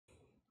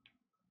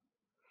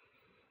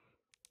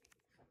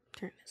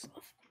turn this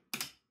off.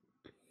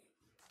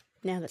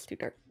 Now that's too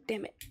dark.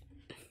 Damn it.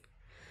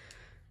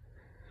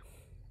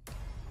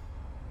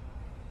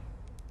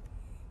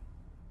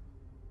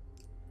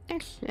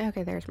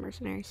 Okay, there's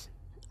mercenaries.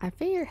 I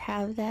figure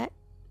have that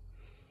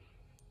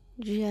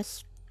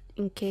just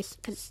in case,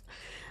 because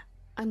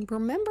I'm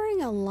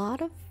remembering a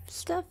lot of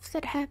stuff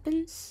that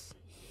happens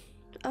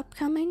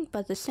upcoming, but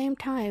at the same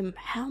time,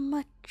 how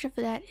much of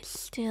that is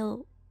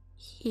still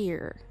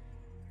here?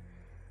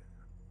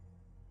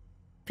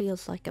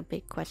 Feels like a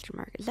big question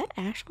mark. Is that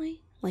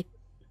Ashley? Like,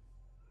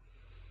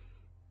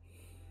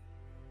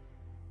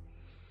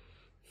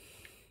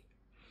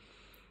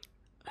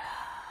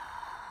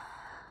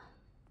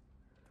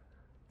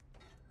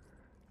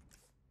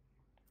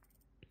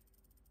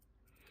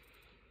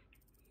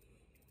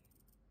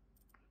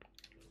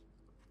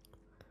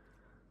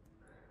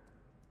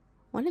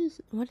 what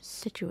is the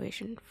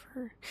situation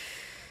for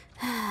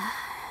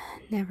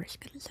never as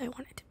good as I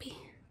want it to be.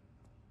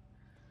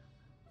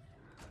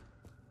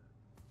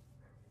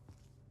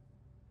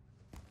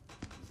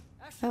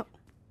 Ashley! Oh.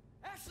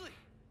 Ashley!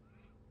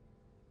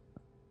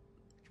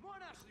 Come on,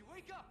 Ashley,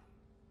 wake up!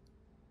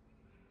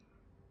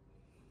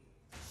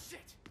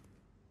 Shit!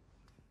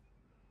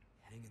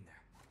 Hang in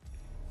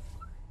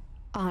there.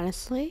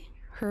 Honestly,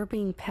 her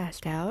being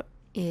passed out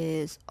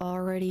is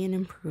already an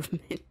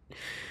improvement.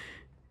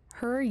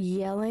 Her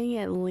yelling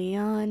at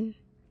Leon,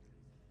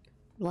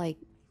 like,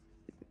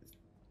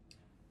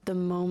 the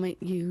moment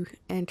you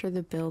enter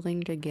the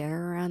building to get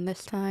her around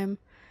this time,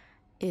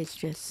 is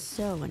just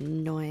so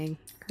annoying.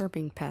 Her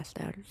being passed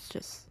out is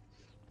just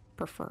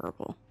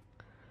preferable.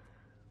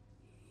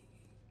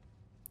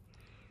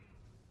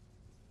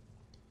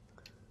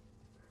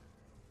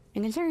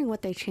 And considering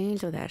what they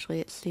changed with Ashley,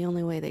 it's the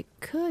only way they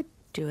could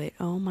do it.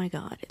 Oh my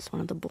god, it's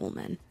one of the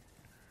bullmen.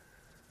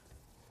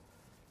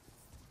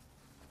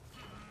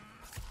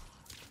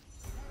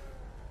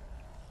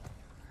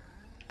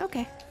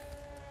 Okay.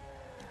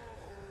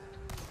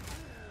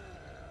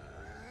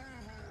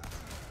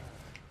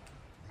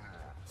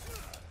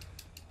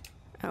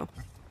 Oh.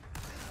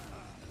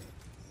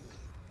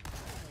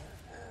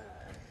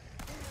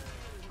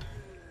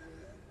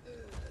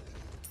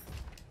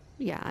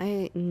 Yeah,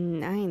 I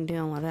ain't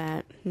dealing with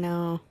that.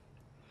 No.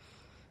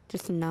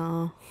 Just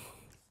no.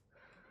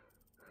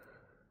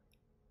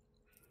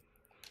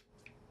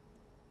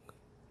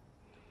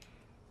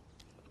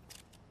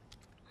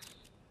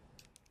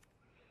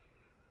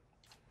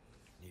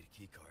 Need a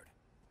key card.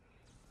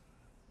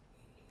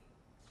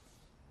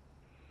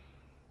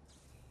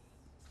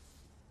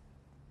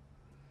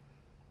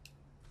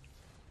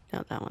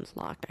 No, that one's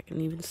locked. I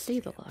can even see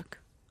the lock.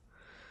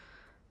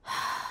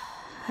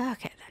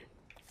 Okay then.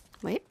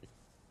 Wait.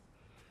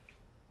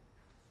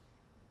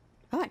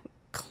 Oh, I can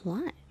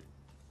climb.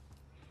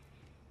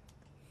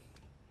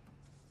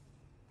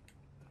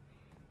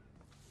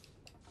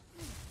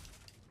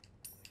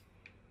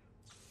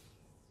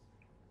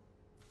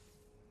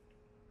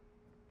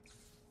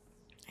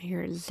 I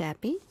hear a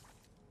zappy.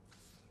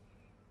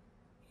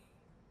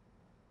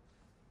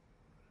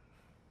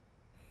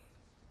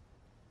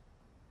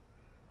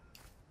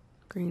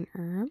 Green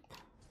herb.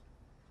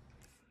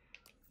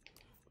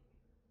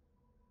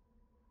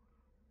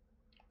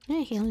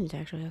 Yeah, healing's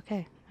actually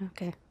okay.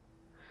 Okay.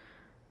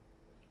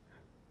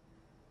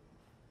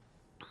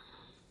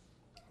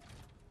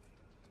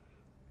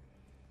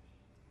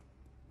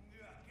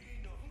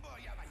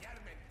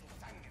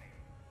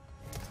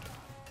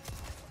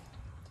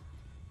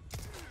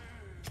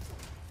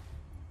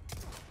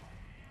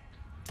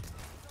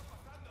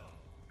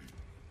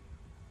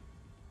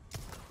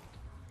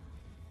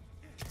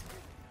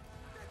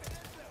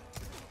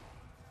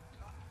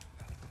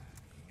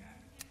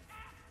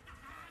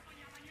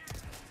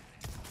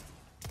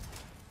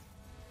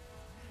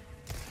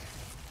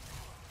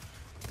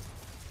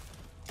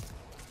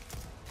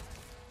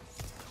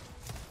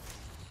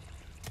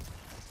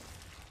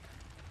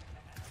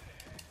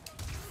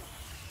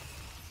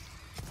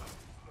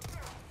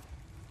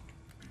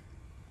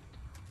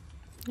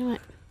 You know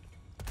what?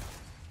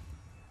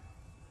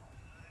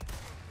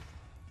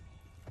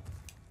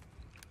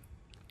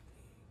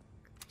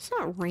 It's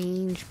not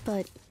range,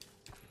 but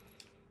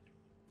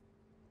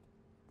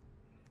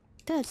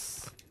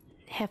does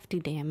hefty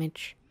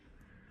damage.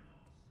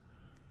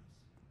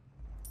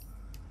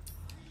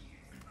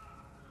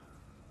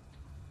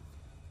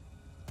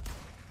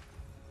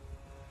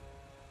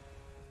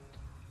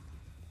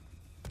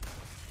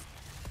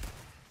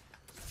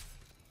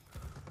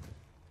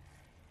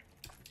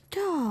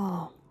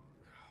 Don't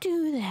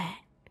do that.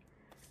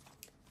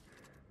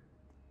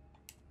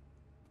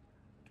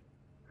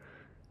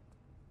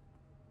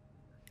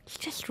 It's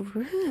just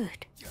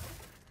rude.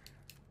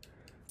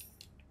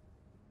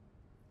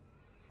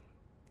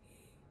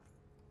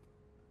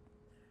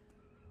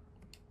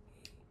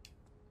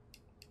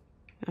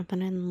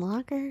 Opening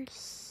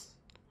lockers.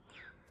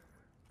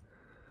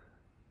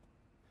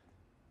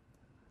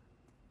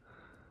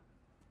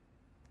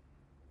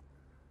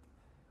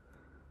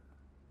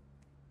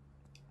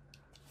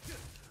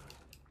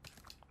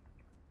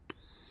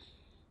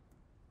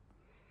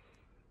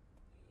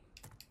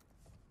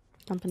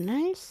 Something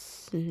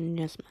nice and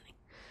just money.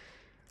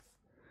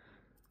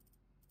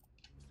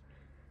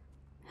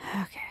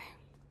 Okay.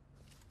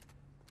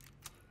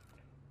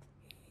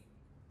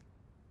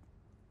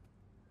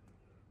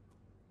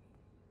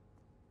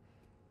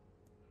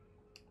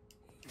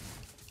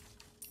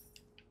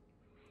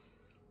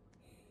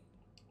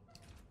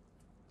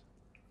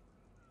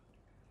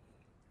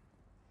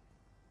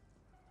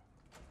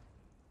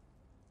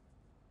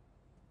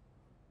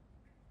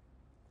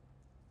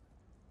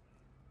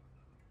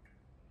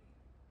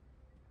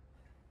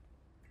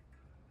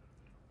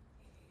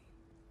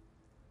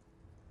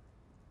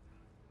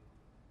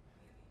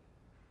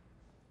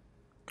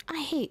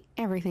 I hate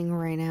everything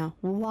right now.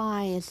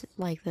 Why is it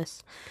like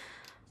this?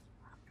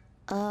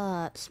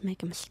 It's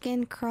making my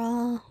skin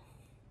crawl.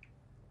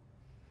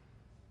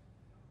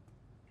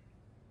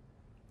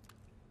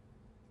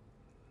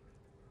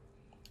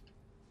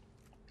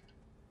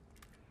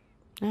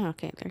 Oh,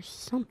 okay, there's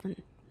something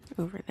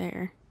over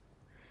there.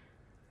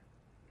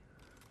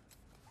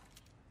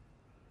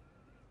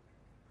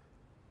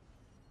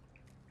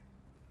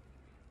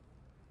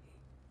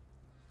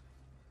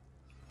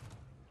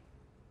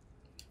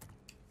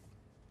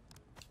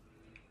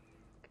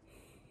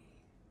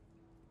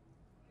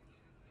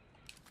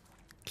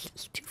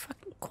 It's too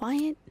fucking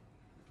quiet,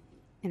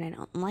 and I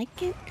don't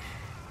like it.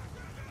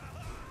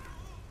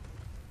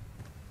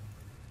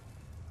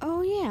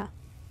 Oh yeah,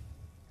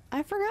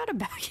 I forgot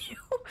about you.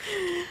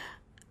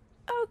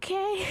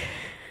 Okay.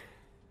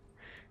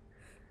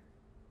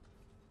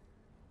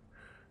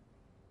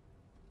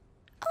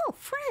 Oh,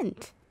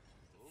 friend.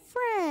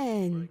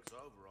 Friend.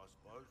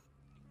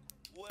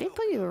 They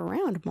put you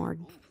around more.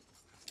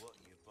 What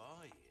you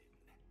buying?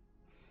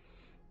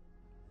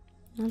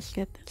 Let's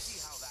get See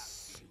how that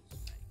this. feels,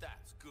 mate.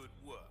 That's good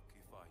work,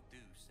 if I do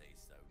say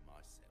so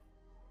myself.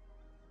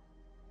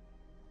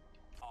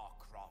 Our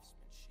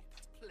craftsmanship,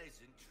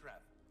 pleasant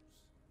travels.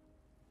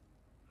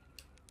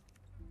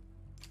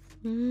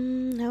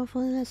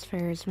 Hopefully this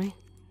fares me.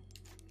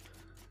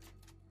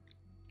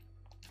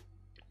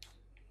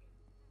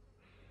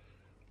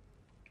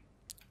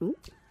 Ooh,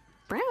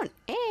 brown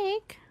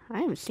egg? I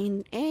haven't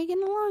seen egg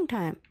in a long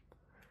time.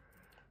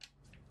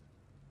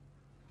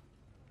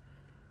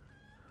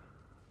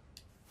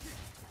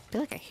 I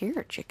feel like I hear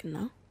a chicken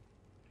though.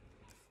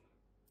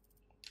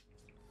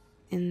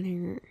 In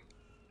there.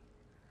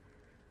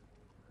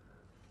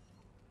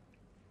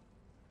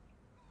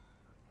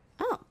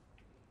 Oh,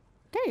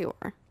 there you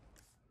are.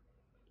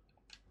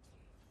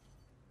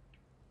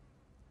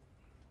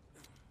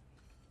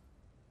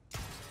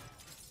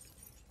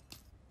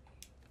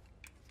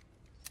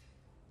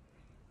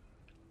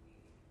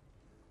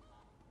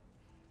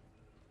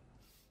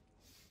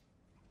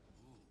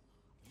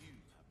 You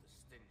have the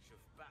stench of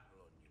battle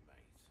on you,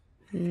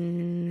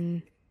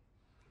 mate.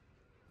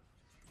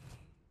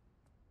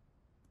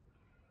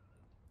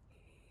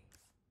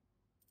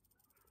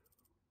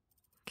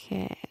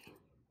 Okay.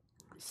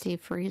 See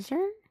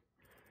freezer.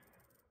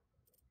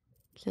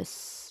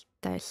 This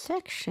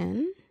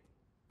dissection.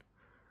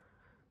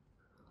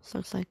 This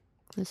looks like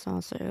this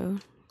also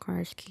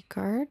requires key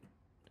card.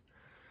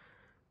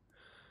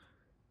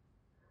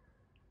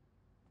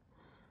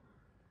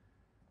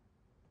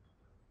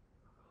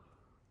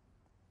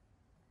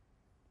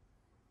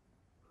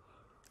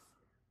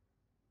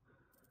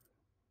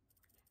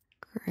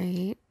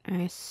 Great.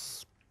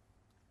 Nice.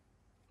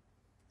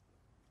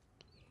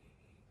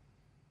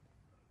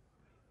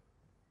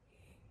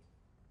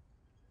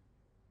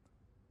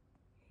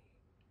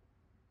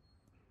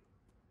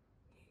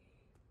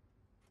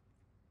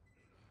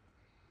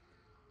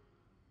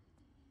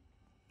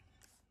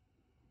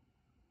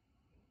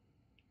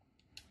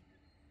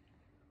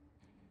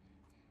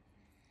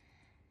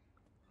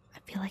 I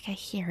feel like I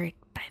hear it,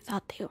 but I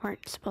thought they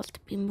weren't supposed to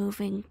be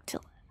moving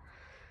till.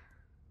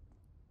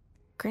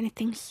 Granted,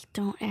 things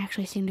don't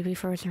actually seem to be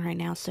frozen right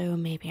now, so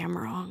maybe I'm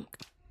wrong.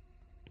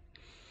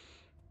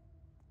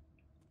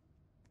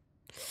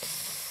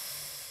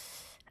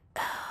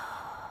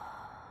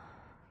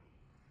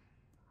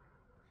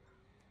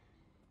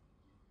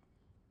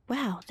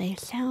 Wow, they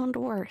sound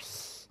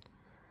worse.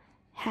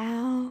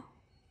 How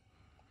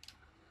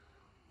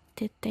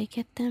did they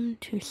get them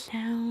to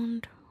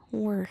sound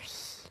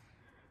worse?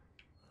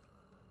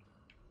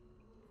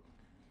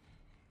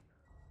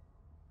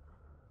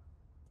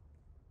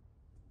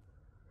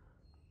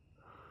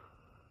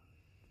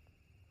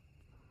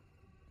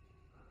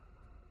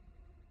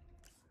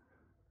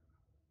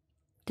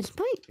 This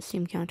might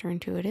seem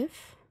counterintuitive.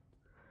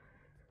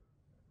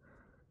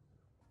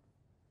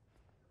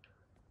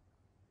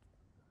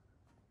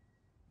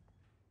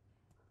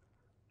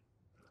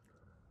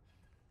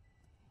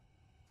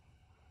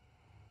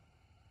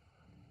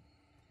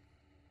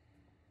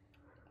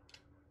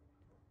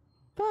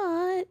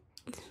 But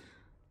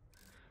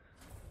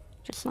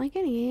just like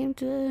any game,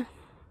 to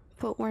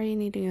put where you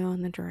need to go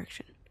in the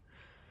direction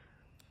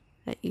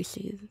that you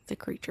see the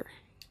creature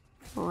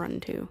run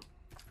to.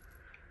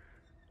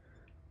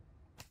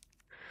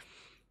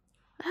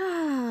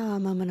 Ah, a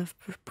moment of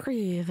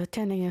reprieve,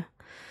 attending a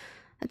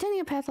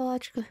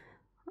pathological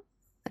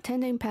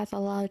attending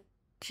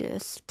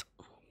pathologist.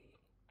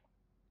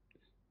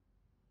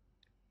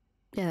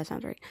 Yeah, that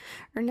sounds right.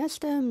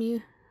 Ernesto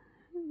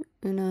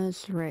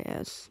Munoz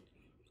Reyes.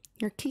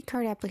 Your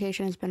keycard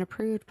application has been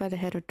approved by the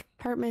head of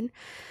department.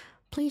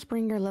 Please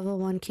bring your level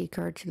 1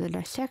 keycard to the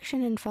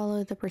dissection and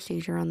follow the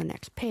procedure on the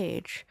next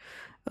page.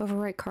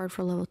 Overwrite card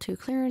for level 2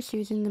 clearance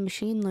using the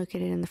machine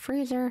located in the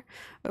freezer.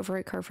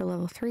 Overwrite card for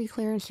level 3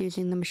 clearance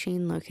using the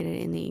machine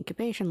located in the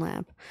incubation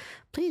lab.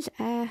 Please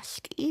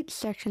ask each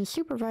section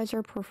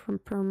supervisor for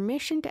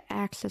permission to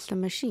access the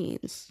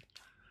machines.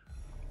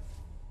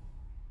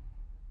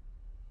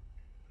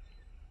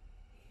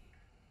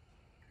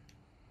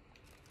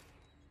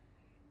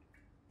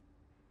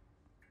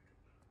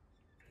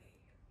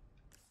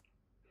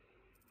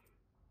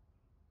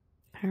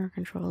 Power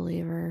control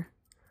lever.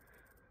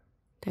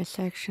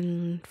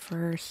 Dissection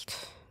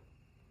first.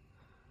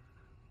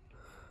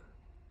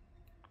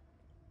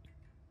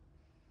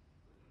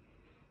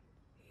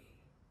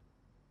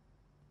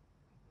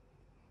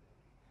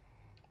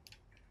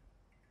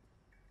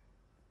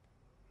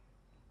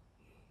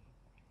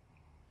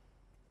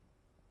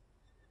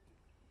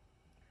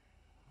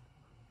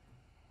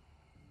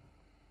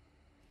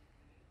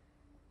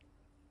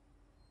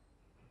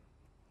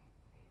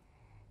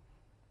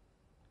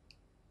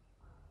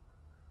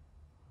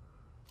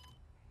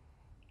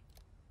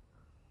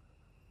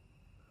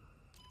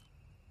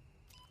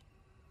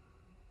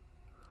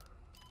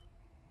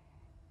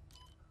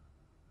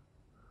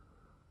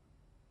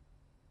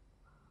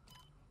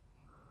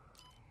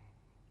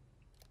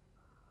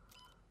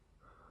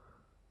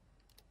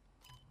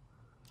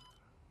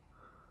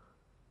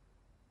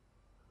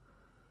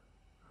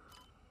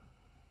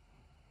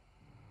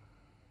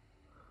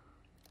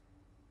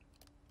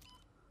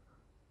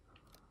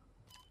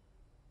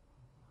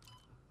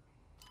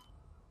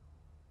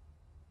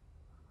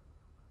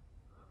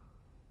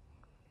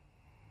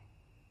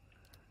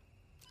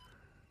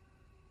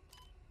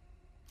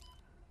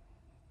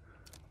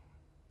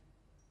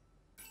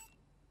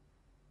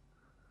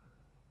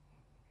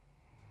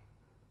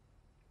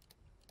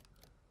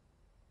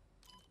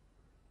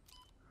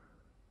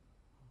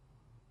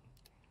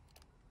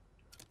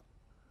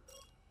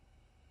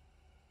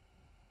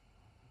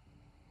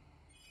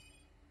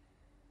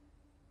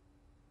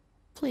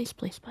 Please,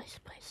 please, please,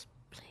 please,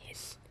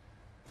 please.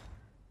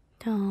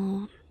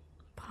 Don't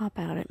pop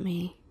out at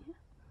me.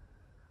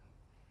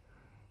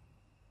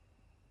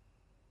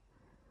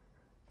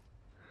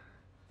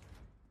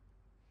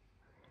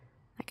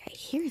 Like, I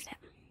hear them.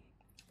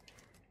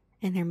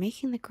 And they're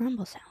making the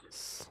grumble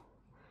sounds.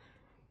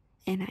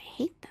 And I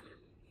hate them.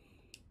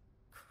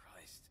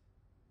 Christ.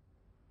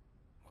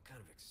 What kind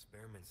of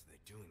experiments are they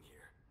doing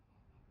here?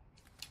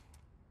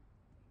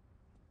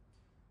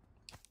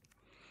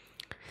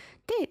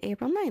 Date,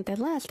 April 9th. At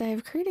last, I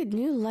have created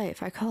new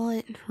life. I call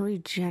it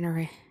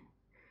Regenerator.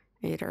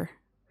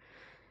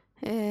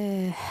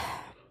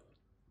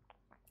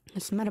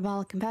 Its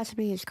metabolic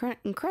capacity is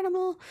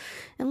incredible.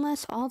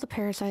 Unless all the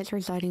parasites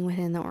residing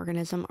within the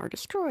organism are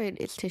destroyed,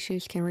 its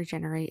tissues can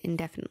regenerate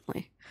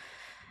indefinitely.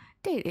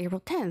 Date, April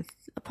 10th.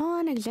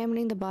 Upon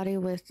examining the body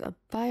with a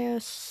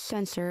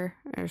biosensor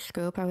or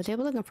scope, I was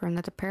able to confirm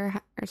that the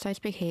parasites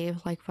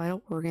behave like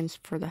vital organs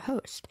for the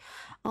host,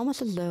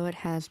 almost as though it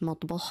has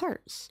multiple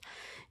hearts.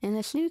 And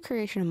this new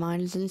creation of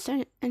mine is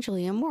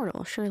essentially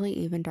immortal. Surely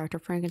even Dr.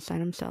 Frankenstein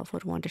himself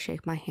would want to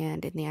shake my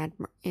hand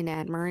in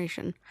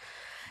admiration.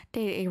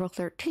 Date, April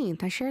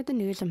 13th. I shared the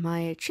news of my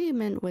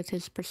achievement with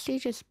this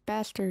pretentious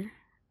bastard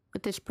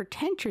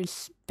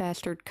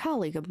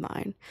colleague of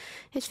mine.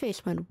 His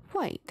face went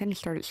white, then he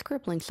started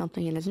scribbling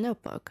something in his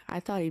notebook. I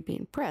thought he'd be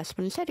impressed,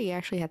 but instead he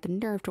actually had the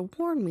nerve to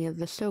warn me of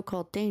the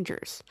so-called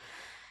dangers.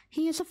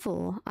 He is a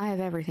fool. I have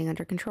everything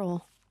under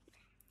control.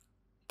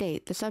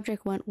 Date, the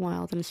subject went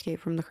wild and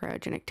escaped from the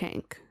cryogenic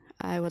tank.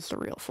 I was the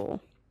real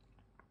fool.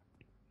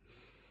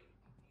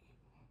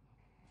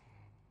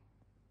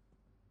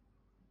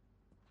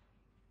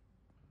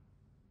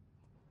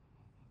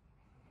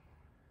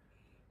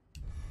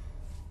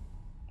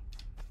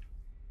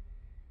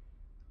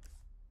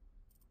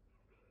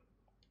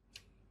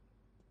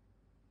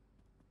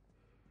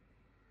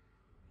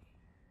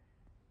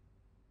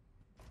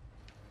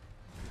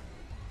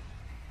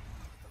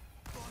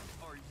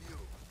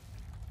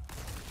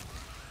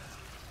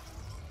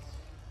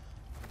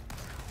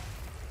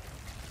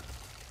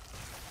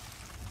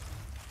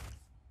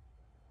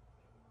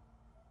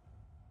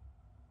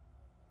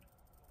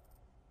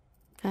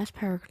 Fast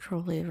power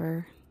control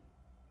lever.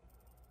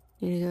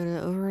 Need to go to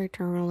the override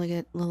terminal to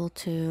get level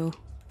 2.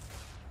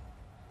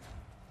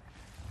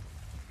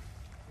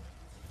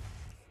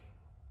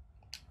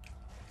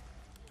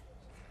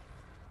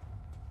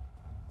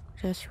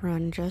 Just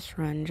run, just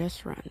run,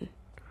 just run.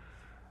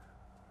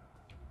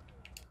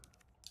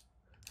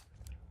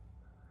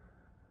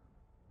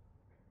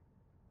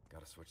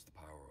 Gotta switch the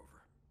power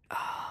over.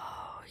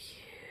 Oh, yeah.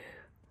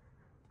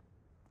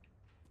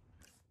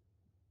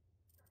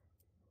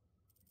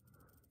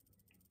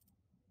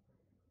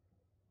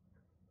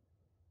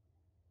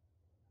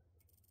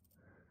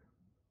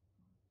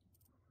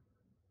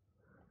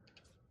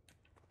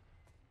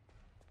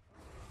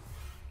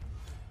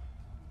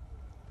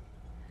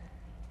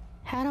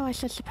 How do I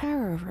switch the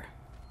power over?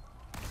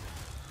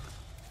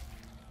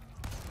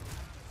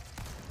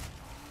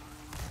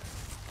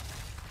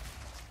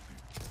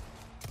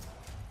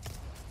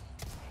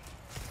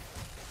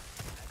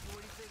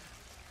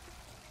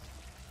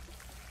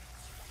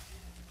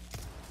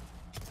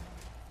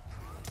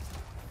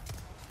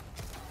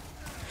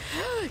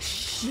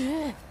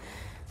 Shit!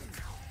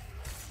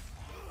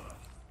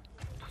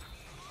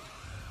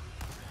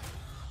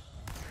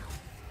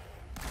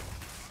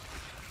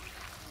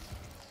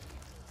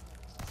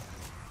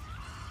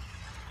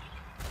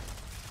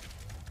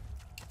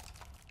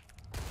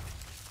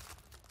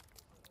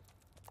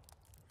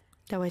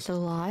 That wasted a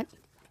lot.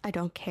 I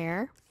don't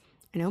care.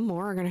 I know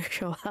more are gonna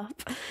show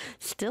up.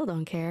 Still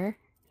don't care.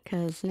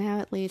 Because now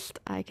at least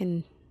I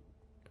can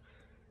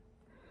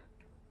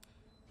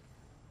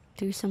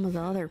do some of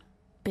the other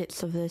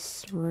bits of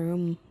this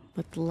room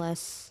with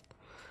less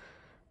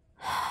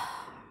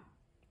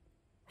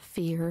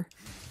fear.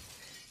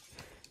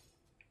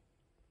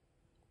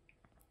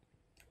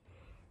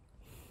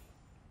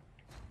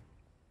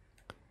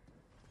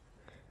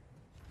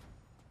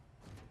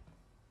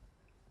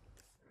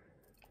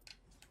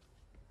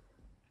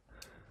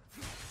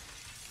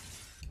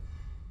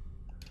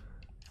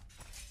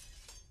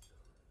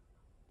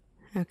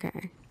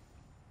 Okay.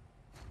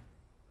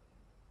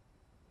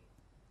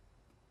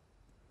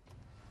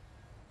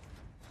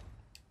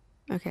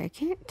 Okay, I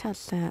can't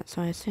touch that,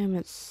 so I assume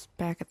it's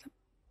back at the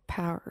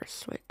power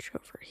switch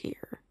over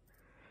here.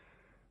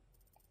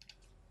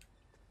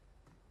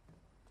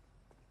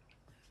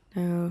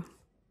 No.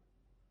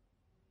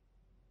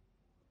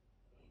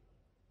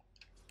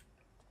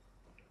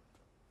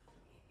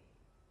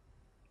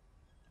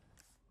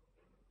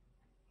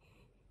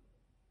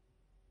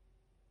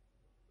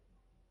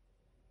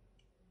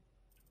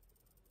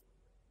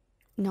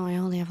 No, I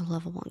only have a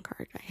level 1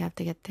 card. I have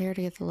to get there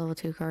to get the level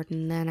 2 card,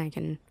 and then I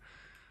can...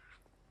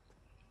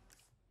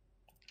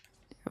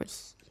 I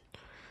was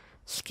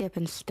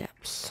skipping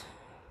steps.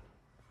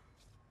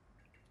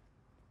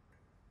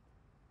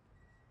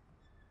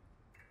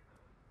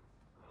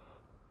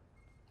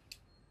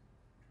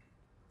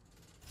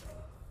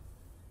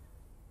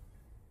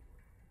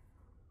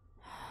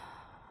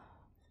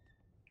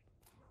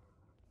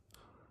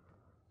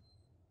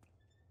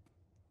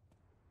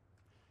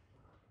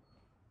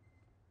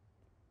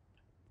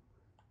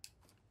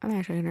 I'm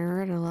actually gonna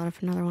regret it a lot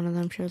if another one of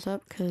them shows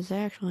up, because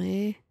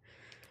actually...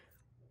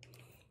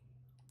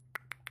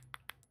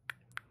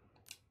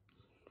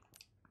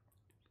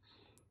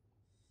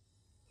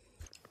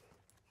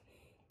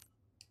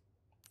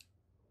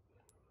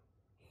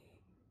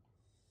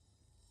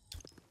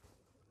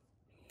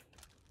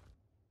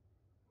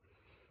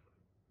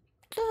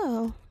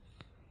 So...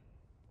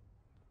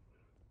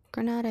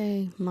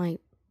 Grenade might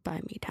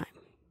buy me time.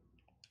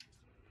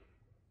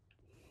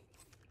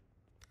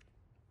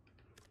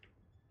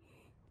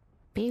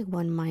 Big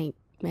one might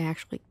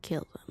actually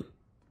kill them.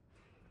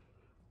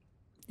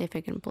 If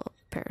it can blow up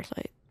the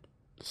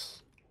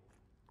parasites.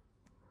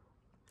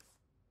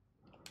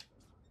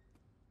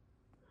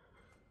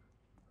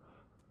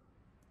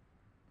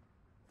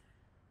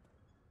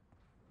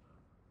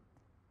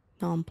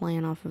 No, I'm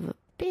playing off of a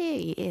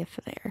big if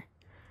there.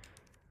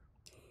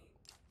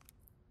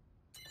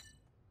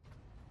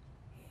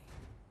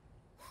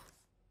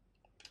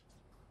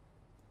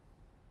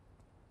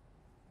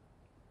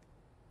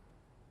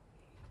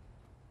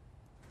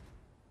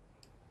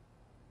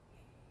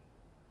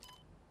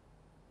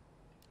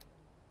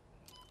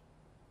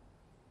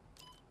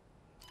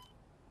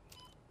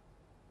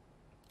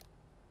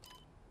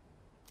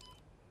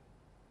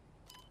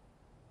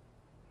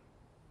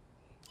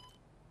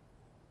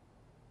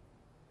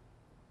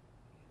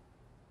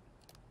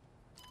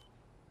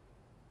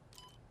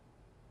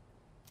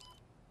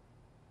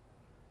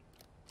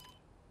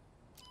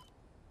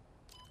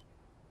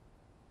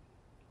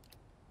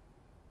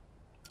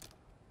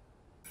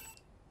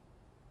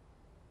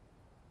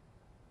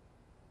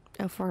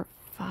 Oh, for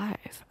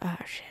 5. Oh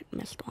shit,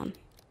 missed one.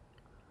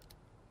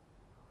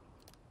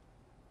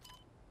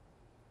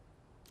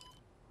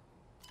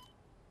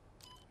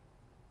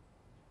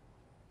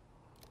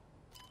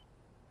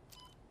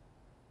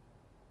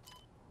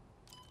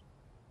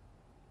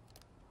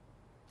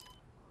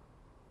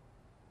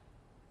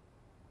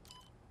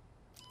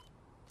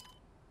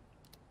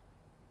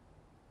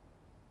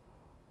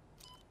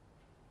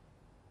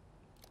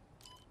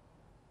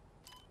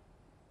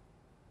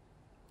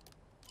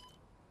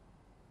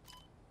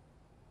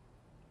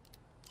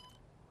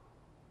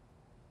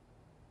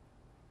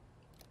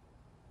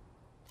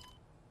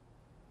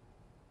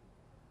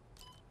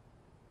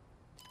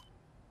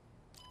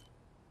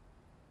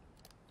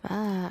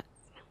 Fuck.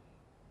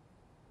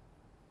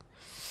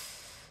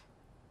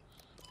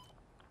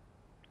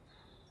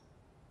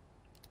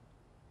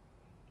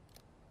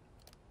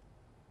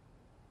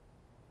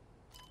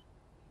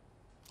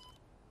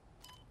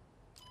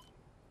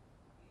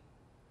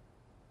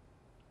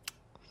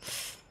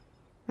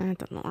 That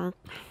doesn't work.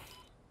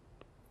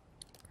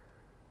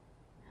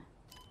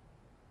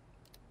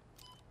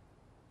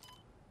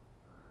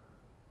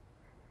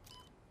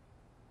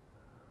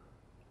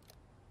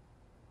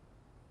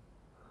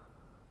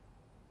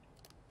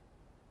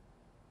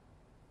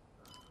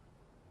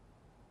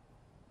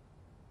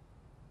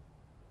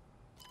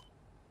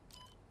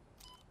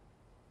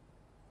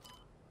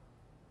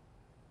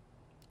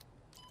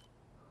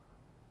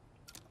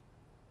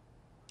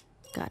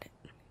 Got it.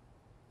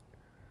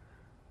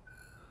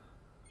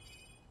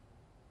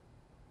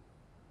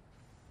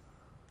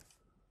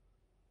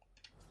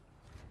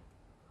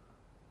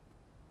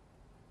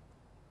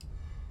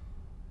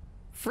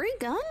 Free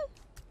gun?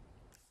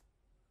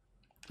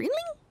 Really?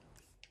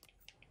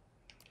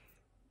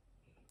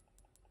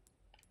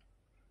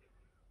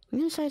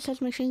 New size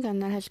has machine gun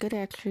that has good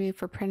accuracy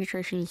for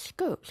penetration and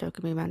scope, so it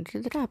can be mounted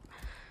to the top.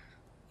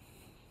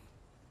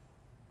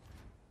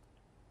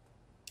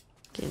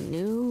 Game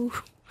new.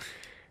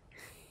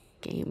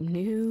 Game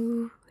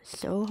new.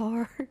 So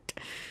hard.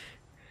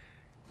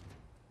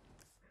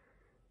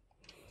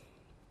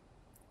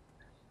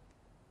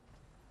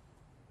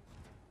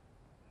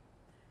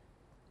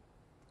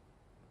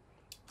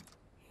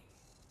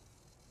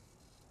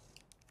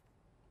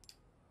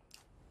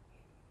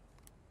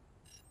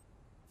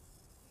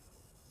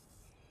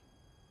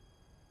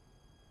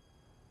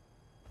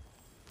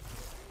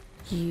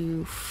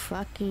 You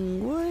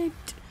fucking would.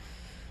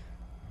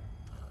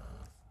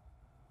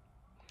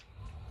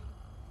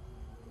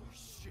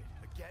 Shit,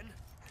 again?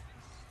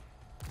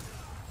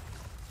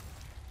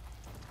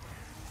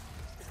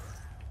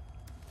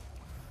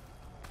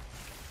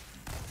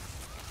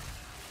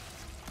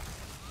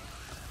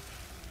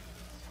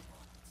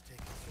 It's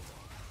taking so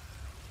long.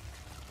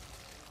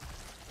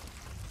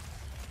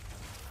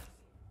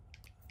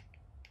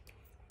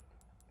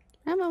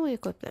 How about we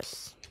equip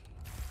this?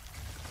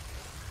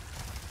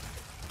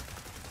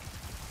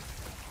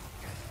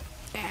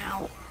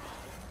 Ow.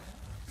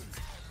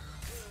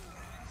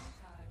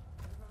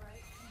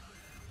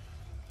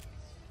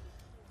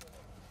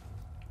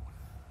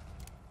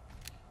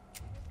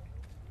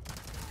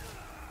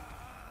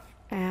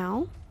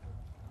 Ow.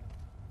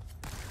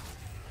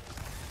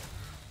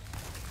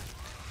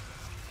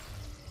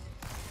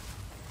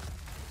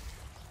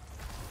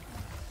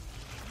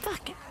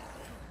 Fuck it.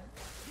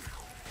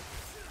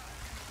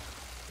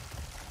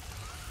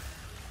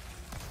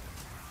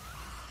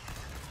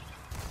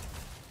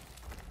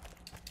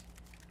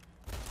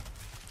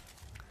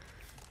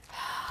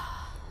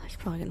 There's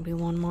probably gonna be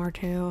one more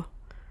too.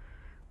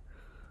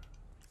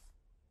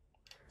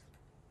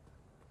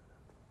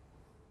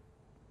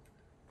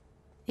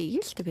 It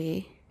used to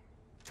be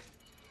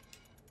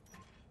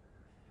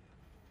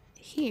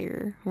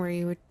here where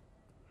you would,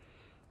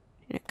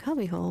 in a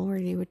cubby hole where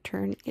you would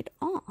turn it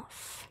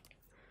off.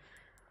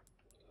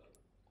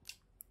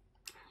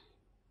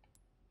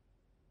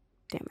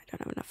 Damn, I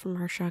don't have enough from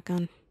her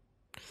shotgun.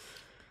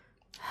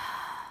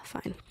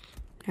 Fine.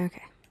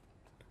 Okay.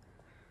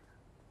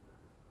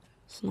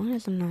 As long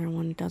as another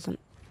one doesn't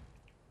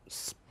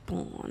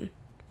spawn.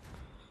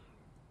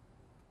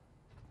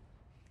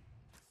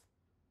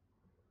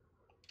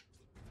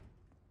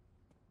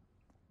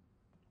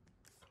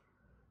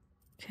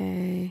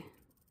 Okay.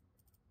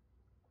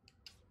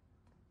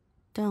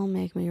 Don't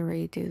make me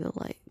redo the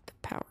the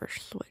power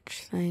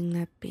switch thing.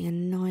 That'd be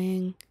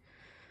annoying.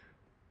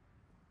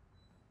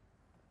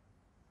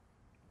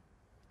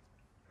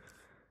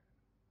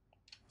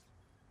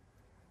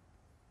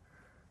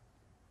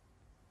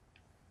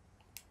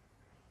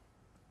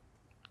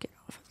 Get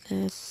off of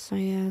this, I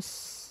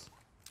guess.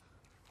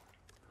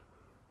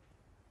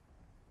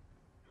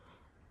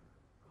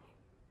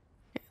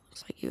 Yeah,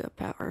 looks like you have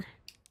power.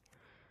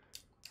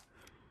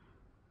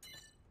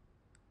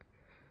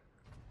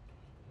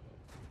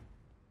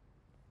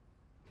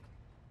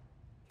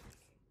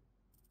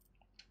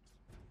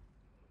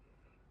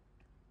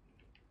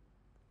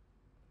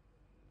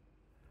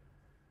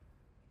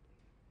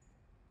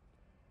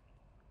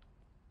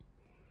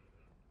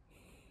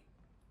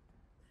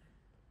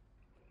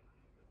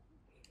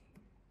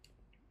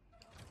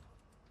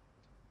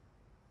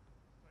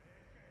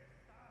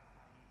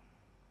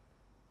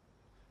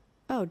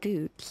 Oh,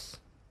 dudes.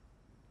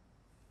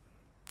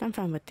 I'm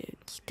fine with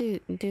dudes.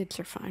 Dudes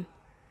are fine.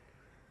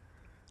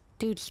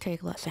 Dudes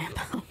take less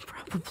ammo,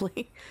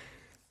 probably.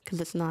 Because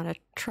it's not a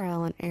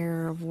trial and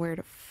error of where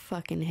to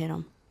fucking hit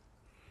them.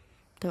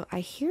 Though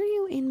I hear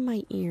you in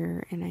my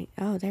ear, and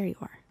oh, there you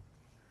are.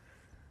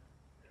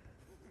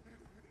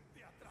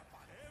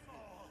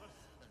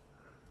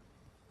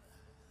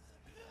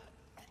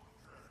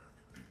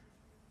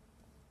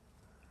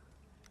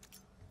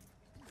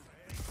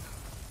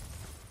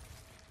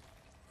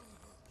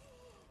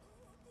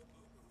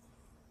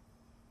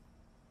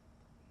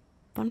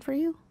 Fun for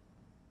you?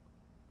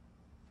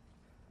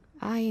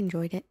 I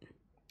enjoyed it.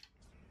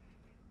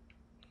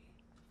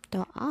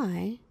 Though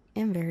I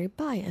am very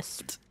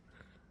biased.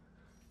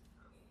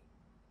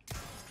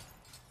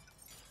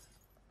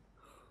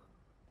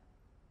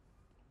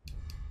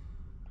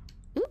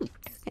 Ooh,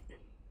 token.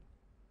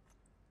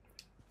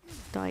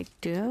 Though I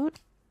don't.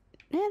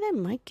 Yeah, that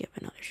might give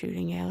another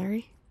shooting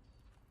gallery.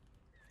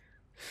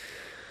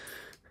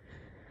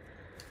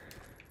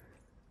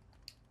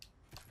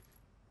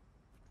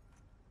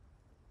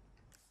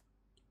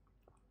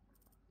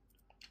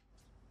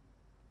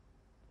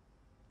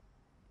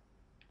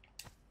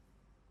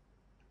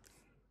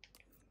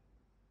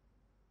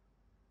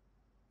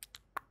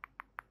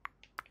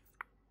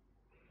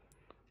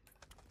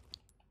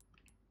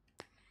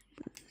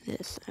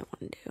 this I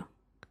want to do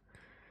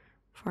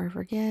before I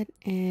forget,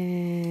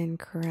 and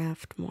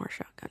craft more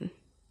shotgun.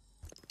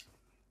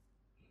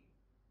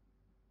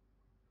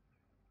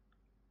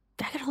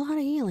 I got a lot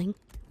of healing.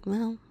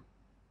 Well,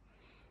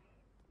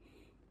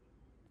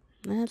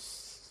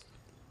 that's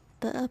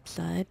the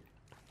upside.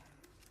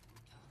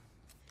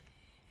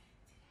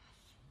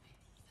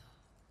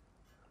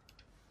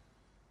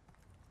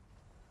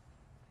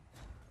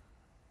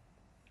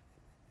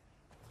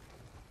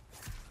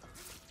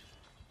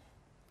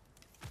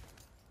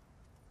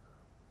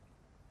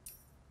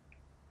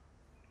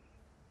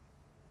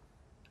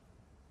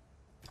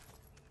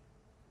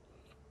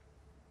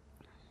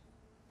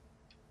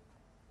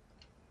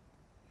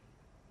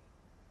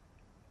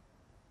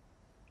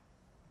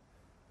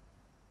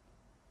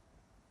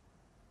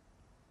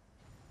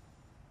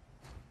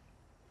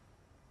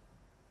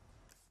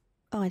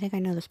 Oh, I think I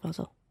know this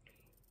puzzle.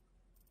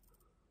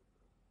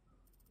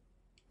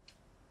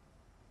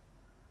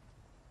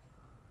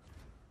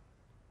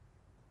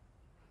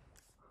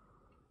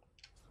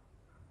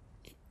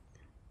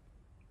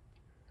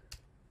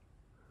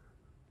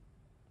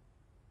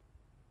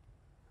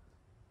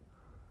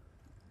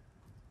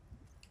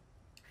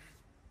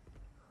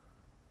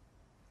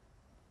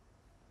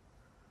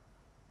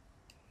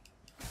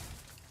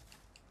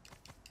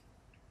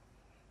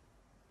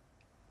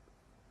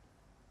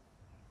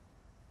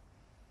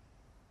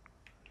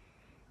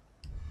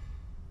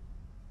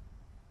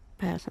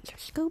 Biosensor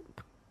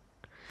scope.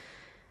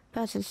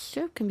 Biosensor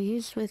scope can be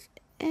used with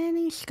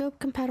any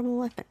scope-compatible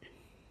weapon.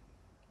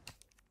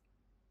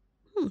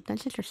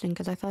 That's interesting,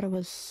 because I thought it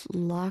was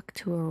locked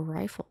to a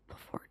rifle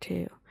before,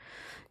 too.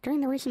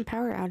 During the recent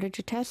power outage,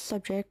 a test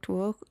subject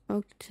woke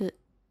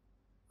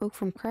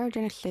from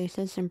cryogenic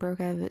stasis and broke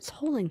out of its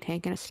holding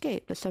tank and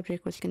escaped. The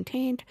subject was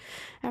contained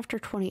after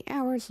 20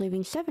 hours,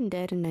 leaving 7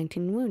 dead and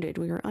 19 wounded.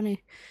 We were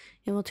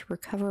unable to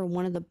recover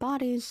one of the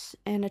bodies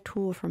and a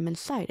tool from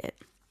inside it.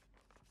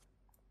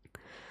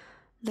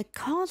 The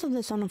cause of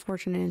this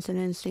unfortunate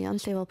incident is the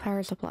unstable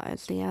power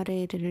supplies. The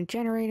outdated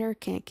generator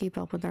can't keep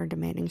up with our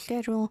demanding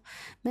schedule.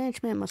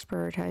 Management must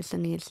prioritize the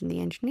needs of the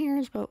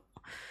engineers, but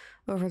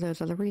over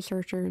those of the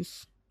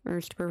researchers,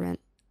 or to prevent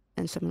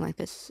something like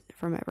this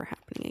from ever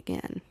happening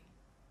again.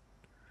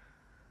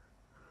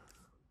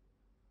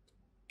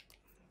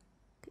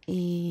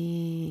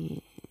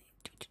 And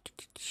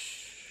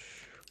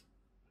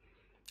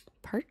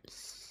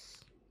parts.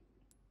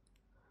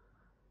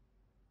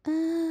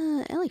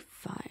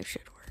 RE5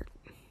 should work.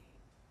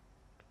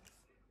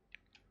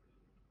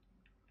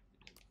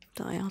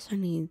 So I also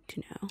need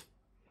to know.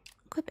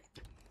 Equip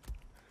it.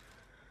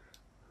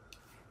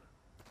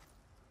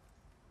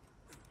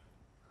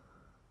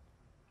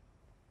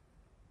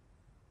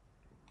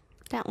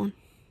 That one.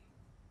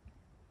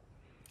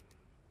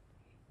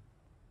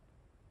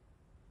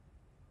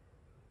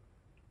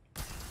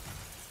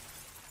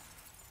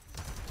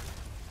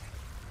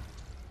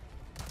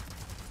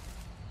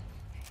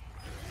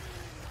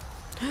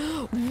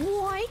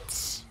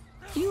 What?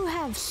 You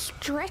have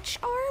stretch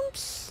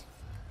arms?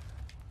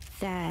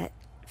 That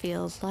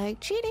feels like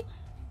cheating.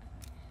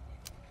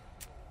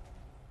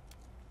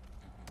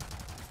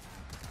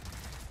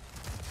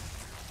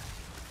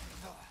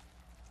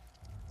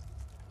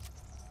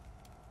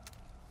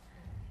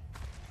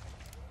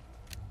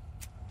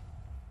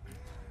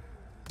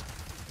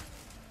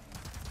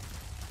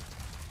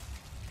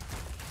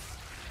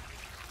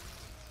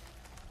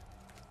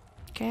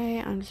 Okay,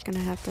 I'm just gonna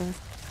have to...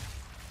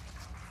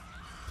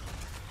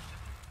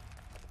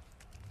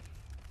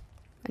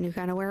 I knew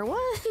kind of where it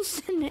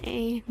was, and it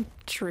ain't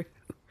true.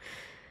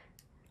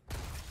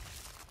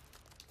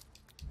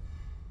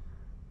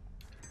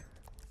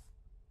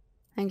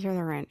 Thanks for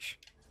the wrench.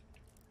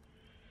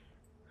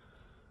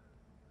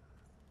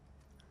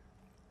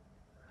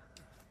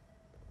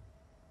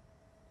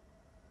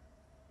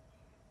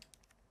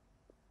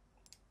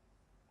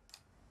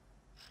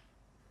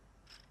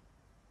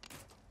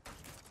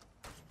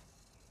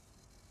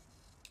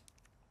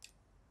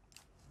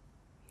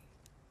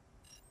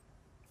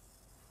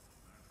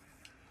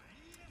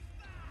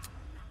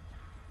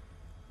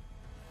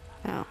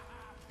 Oh.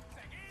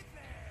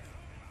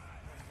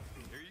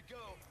 Here you go.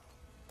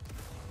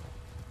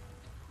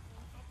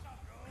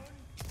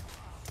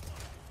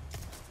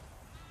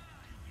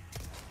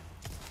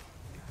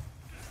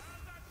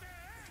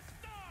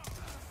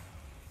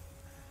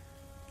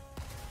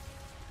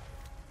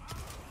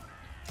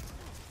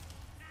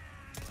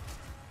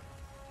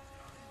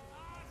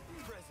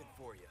 Present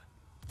for you.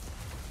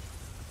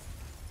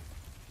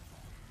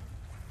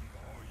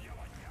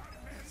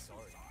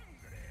 Sorry.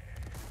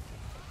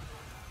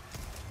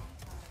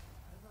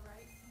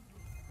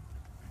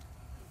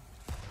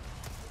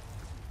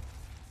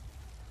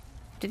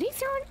 Did he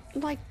throw it,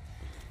 like...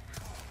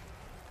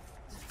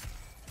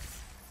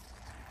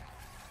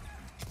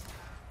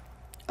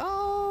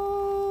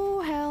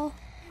 Oh, hell.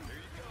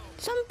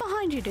 Something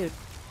behind you, dude.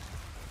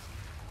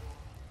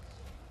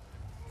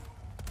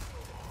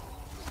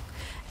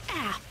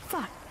 Ah,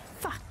 fuck,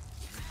 fuck.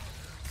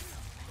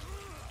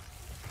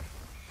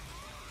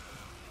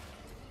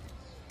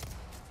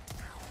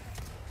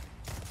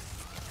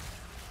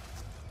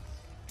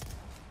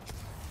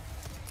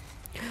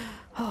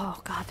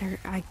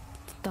 I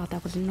thought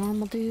that was a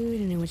normal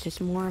dude, and it was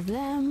just more of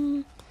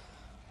them.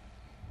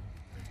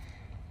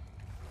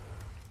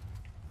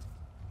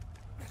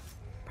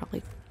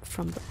 Probably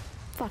from the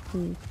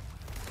fucking...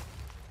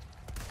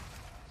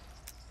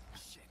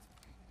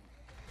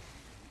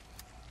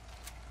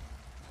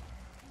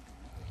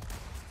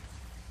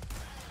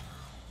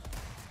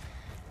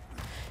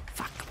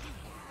 Fuck.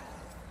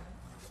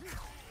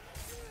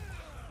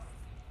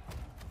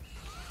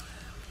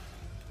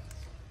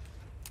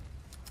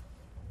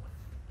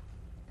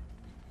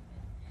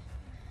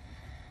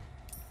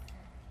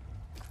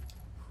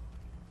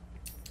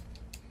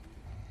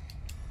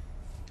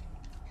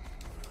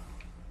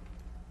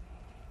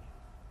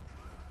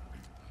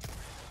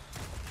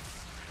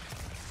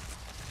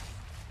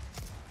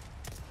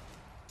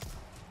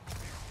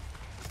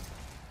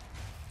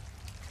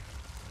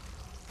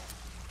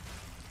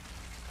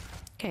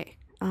 Okay,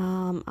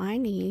 I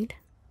need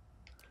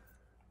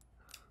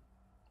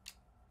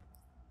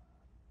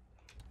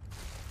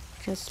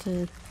just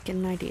to get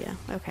an idea.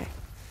 Okay.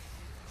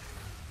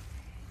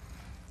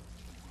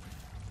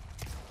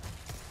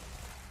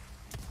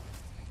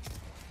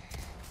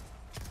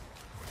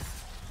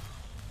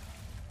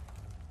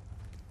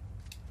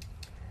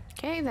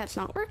 Okay, that's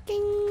not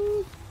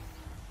working.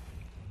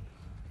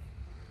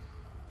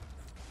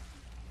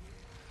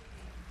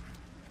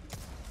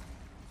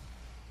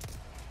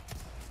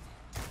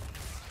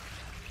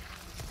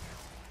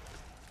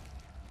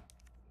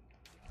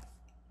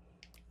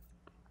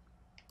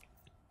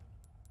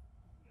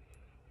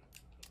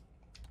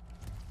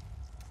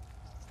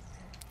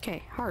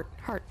 Okay, heart.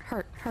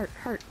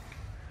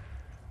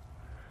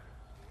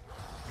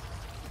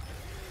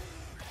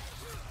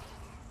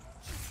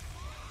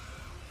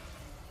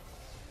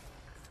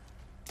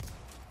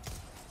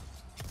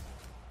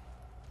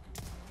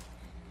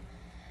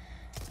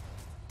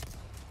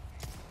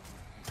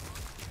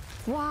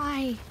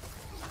 Why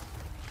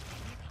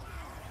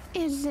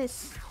is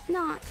this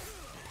not...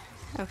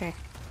 Okay.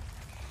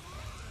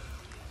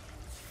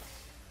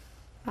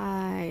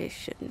 I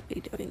shouldn't be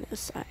doing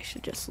this. I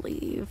should just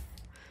leave.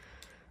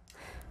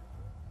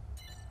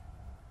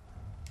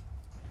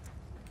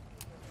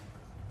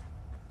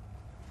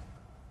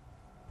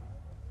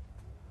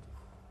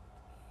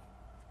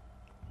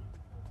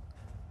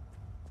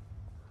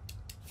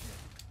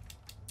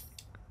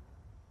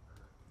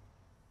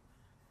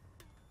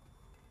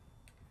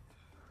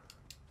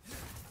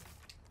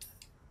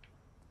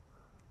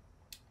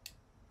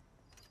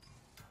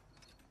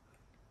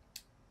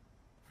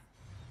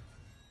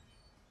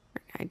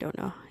 I don't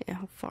know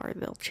how far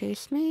they'll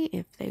chase me,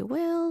 if they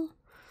will.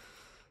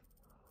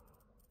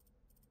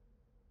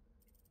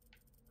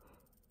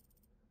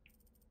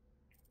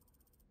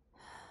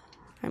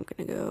 I'm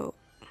gonna go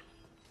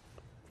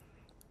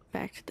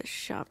back to the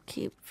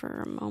shopkeep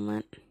for a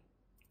moment.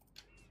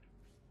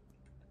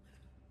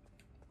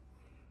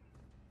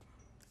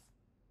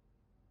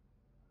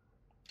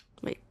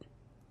 Wait.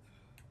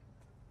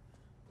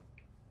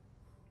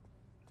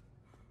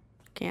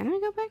 Can I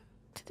go back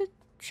to the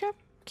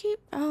shopkeep?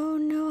 Oh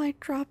no, I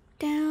dropped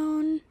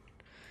down.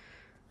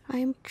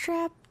 I'm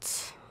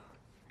trapped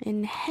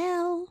in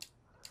hell.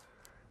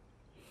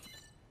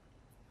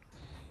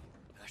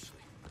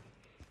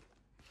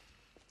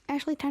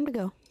 Ashley, time to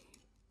go.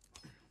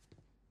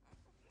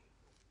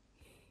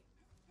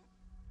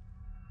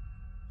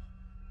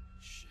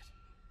 Shit.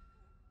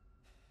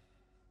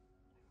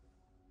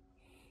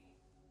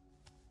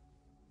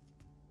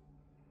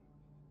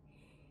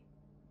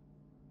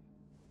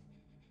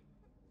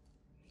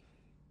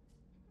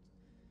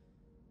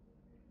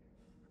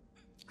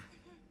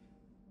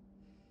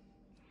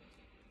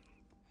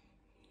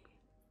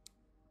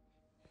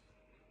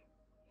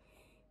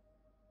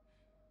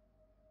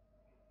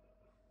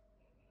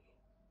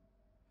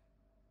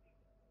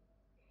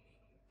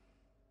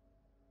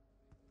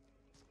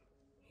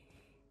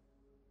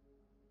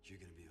 You're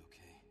gonna be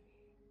okay.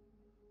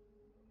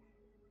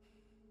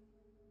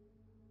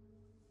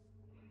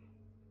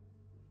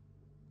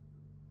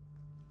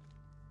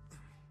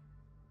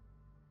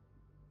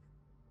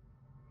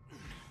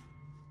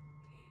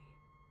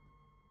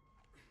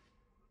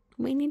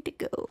 We need to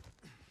go.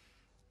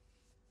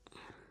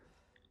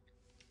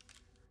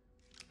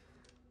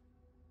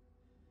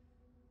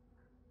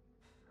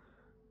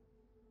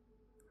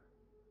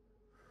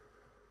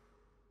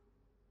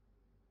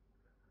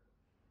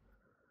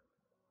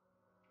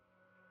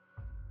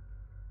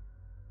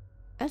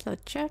 As a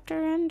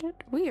chapter ended,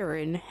 we are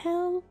in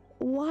hell.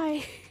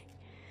 Why?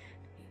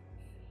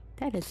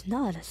 That is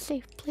not a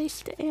safe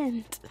place to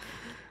end.